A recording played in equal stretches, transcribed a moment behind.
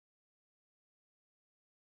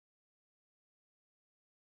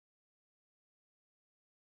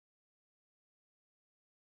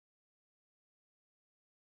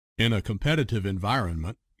In a competitive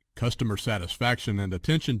environment, customer satisfaction and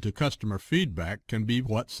attention to customer feedback can be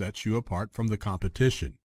what sets you apart from the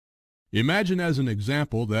competition. Imagine as an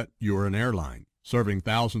example that you're an airline, serving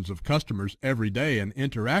thousands of customers every day and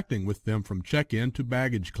interacting with them from check-in to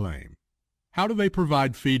baggage claim. How do they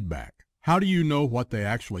provide feedback? How do you know what they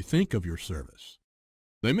actually think of your service?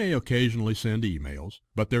 They may occasionally send emails,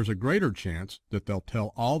 but there's a greater chance that they'll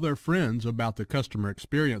tell all their friends about the customer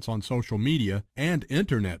experience on social media and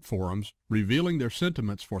internet forums, revealing their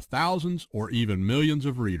sentiments for thousands or even millions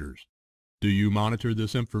of readers. Do you monitor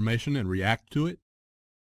this information and react to it?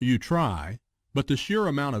 You try, but the sheer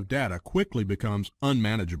amount of data quickly becomes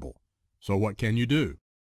unmanageable. So what can you do?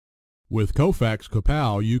 With Kofax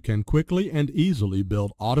Kapow, you can quickly and easily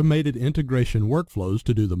build automated integration workflows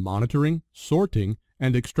to do the monitoring, sorting,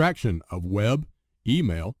 and extraction of web,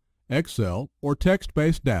 email, Excel, or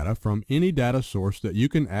text-based data from any data source that you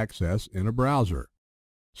can access in a browser.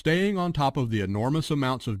 Staying on top of the enormous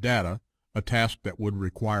amounts of data, a task that would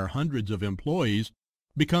require hundreds of employees,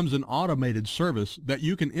 becomes an automated service that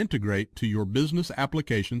you can integrate to your business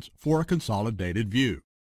applications for a consolidated view.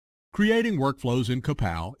 Creating workflows in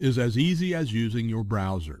Kapow is as easy as using your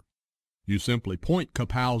browser. You simply point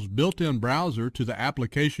Kapow's built-in browser to the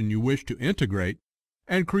application you wish to integrate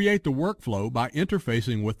and create the workflow by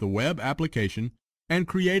interfacing with the web application and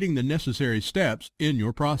creating the necessary steps in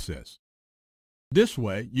your process. This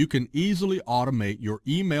way, you can easily automate your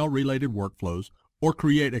email-related workflows or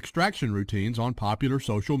create extraction routines on popular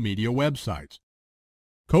social media websites.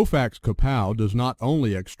 Kofax Kapow does not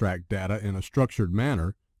only extract data in a structured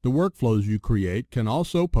manner, the workflows you create can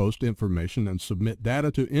also post information and submit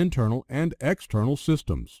data to internal and external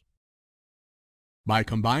systems. By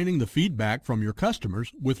combining the feedback from your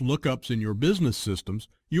customers with lookups in your business systems,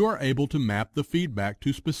 you are able to map the feedback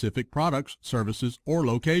to specific products, services, or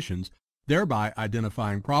locations, thereby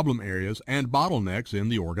identifying problem areas and bottlenecks in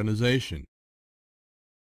the organization.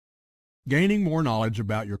 Gaining more knowledge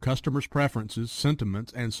about your customers' preferences,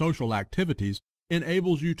 sentiments, and social activities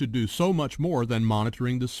enables you to do so much more than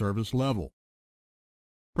monitoring the service level.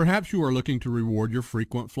 Perhaps you are looking to reward your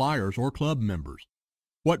frequent flyers or club members.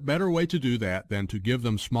 What better way to do that than to give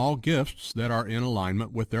them small gifts that are in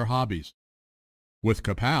alignment with their hobbies? With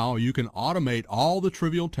Kapow, you can automate all the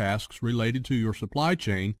trivial tasks related to your supply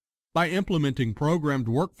chain by implementing programmed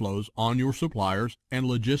workflows on your suppliers and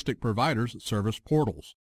logistic providers' service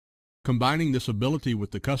portals. Combining this ability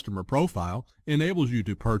with the customer profile enables you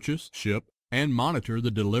to purchase, ship, and monitor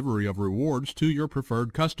the delivery of rewards to your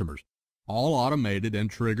preferred customers, all automated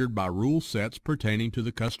and triggered by rule sets pertaining to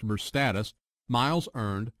the customer's status, miles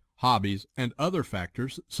earned, hobbies, and other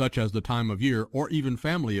factors such as the time of year or even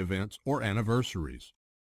family events or anniversaries.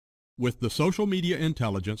 With the social media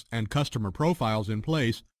intelligence and customer profiles in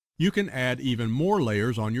place, you can add even more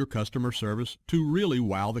layers on your customer service to really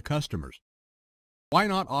wow the customers. Why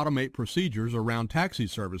not automate procedures around taxi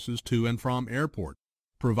services to and from airport,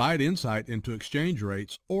 provide insight into exchange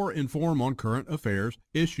rates, or inform on current affairs,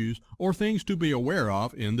 issues, or things to be aware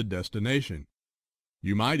of in the destination?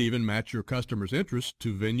 You might even match your customers' interests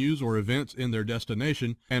to venues or events in their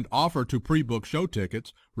destination and offer to pre-book show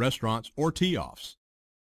tickets, restaurants, or tee-offs.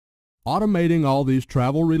 Automating all these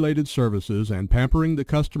travel-related services and pampering the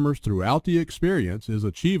customers throughout the experience is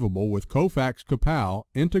achievable with Kofax Kapow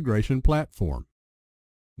Integration Platform.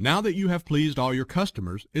 Now that you have pleased all your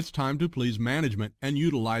customers, it's time to please management and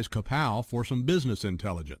utilize Kapow for some business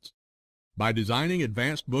intelligence. By designing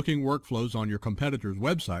advanced booking workflows on your competitors'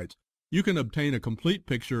 websites, you can obtain a complete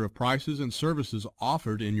picture of prices and services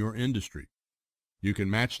offered in your industry. You can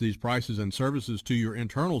match these prices and services to your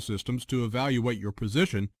internal systems to evaluate your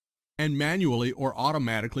position and manually or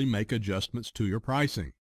automatically make adjustments to your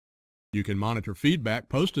pricing. You can monitor feedback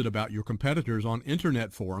posted about your competitors on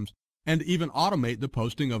internet forums and even automate the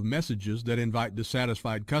posting of messages that invite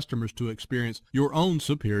dissatisfied customers to experience your own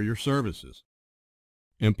superior services.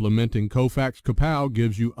 Implementing Kofax Kapow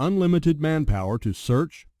gives you unlimited manpower to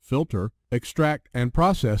search, filter, extract, and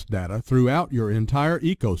process data throughout your entire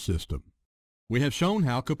ecosystem. We have shown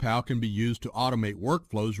how Kapow can be used to automate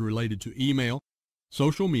workflows related to email,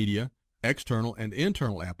 social media, external and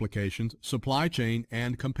internal applications, supply chain,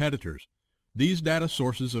 and competitors. These data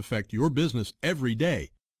sources affect your business every day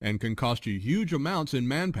and can cost you huge amounts in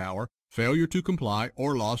manpower, failure to comply,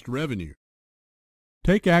 or lost revenue.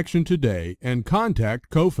 Take action today and contact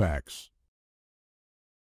Kofax.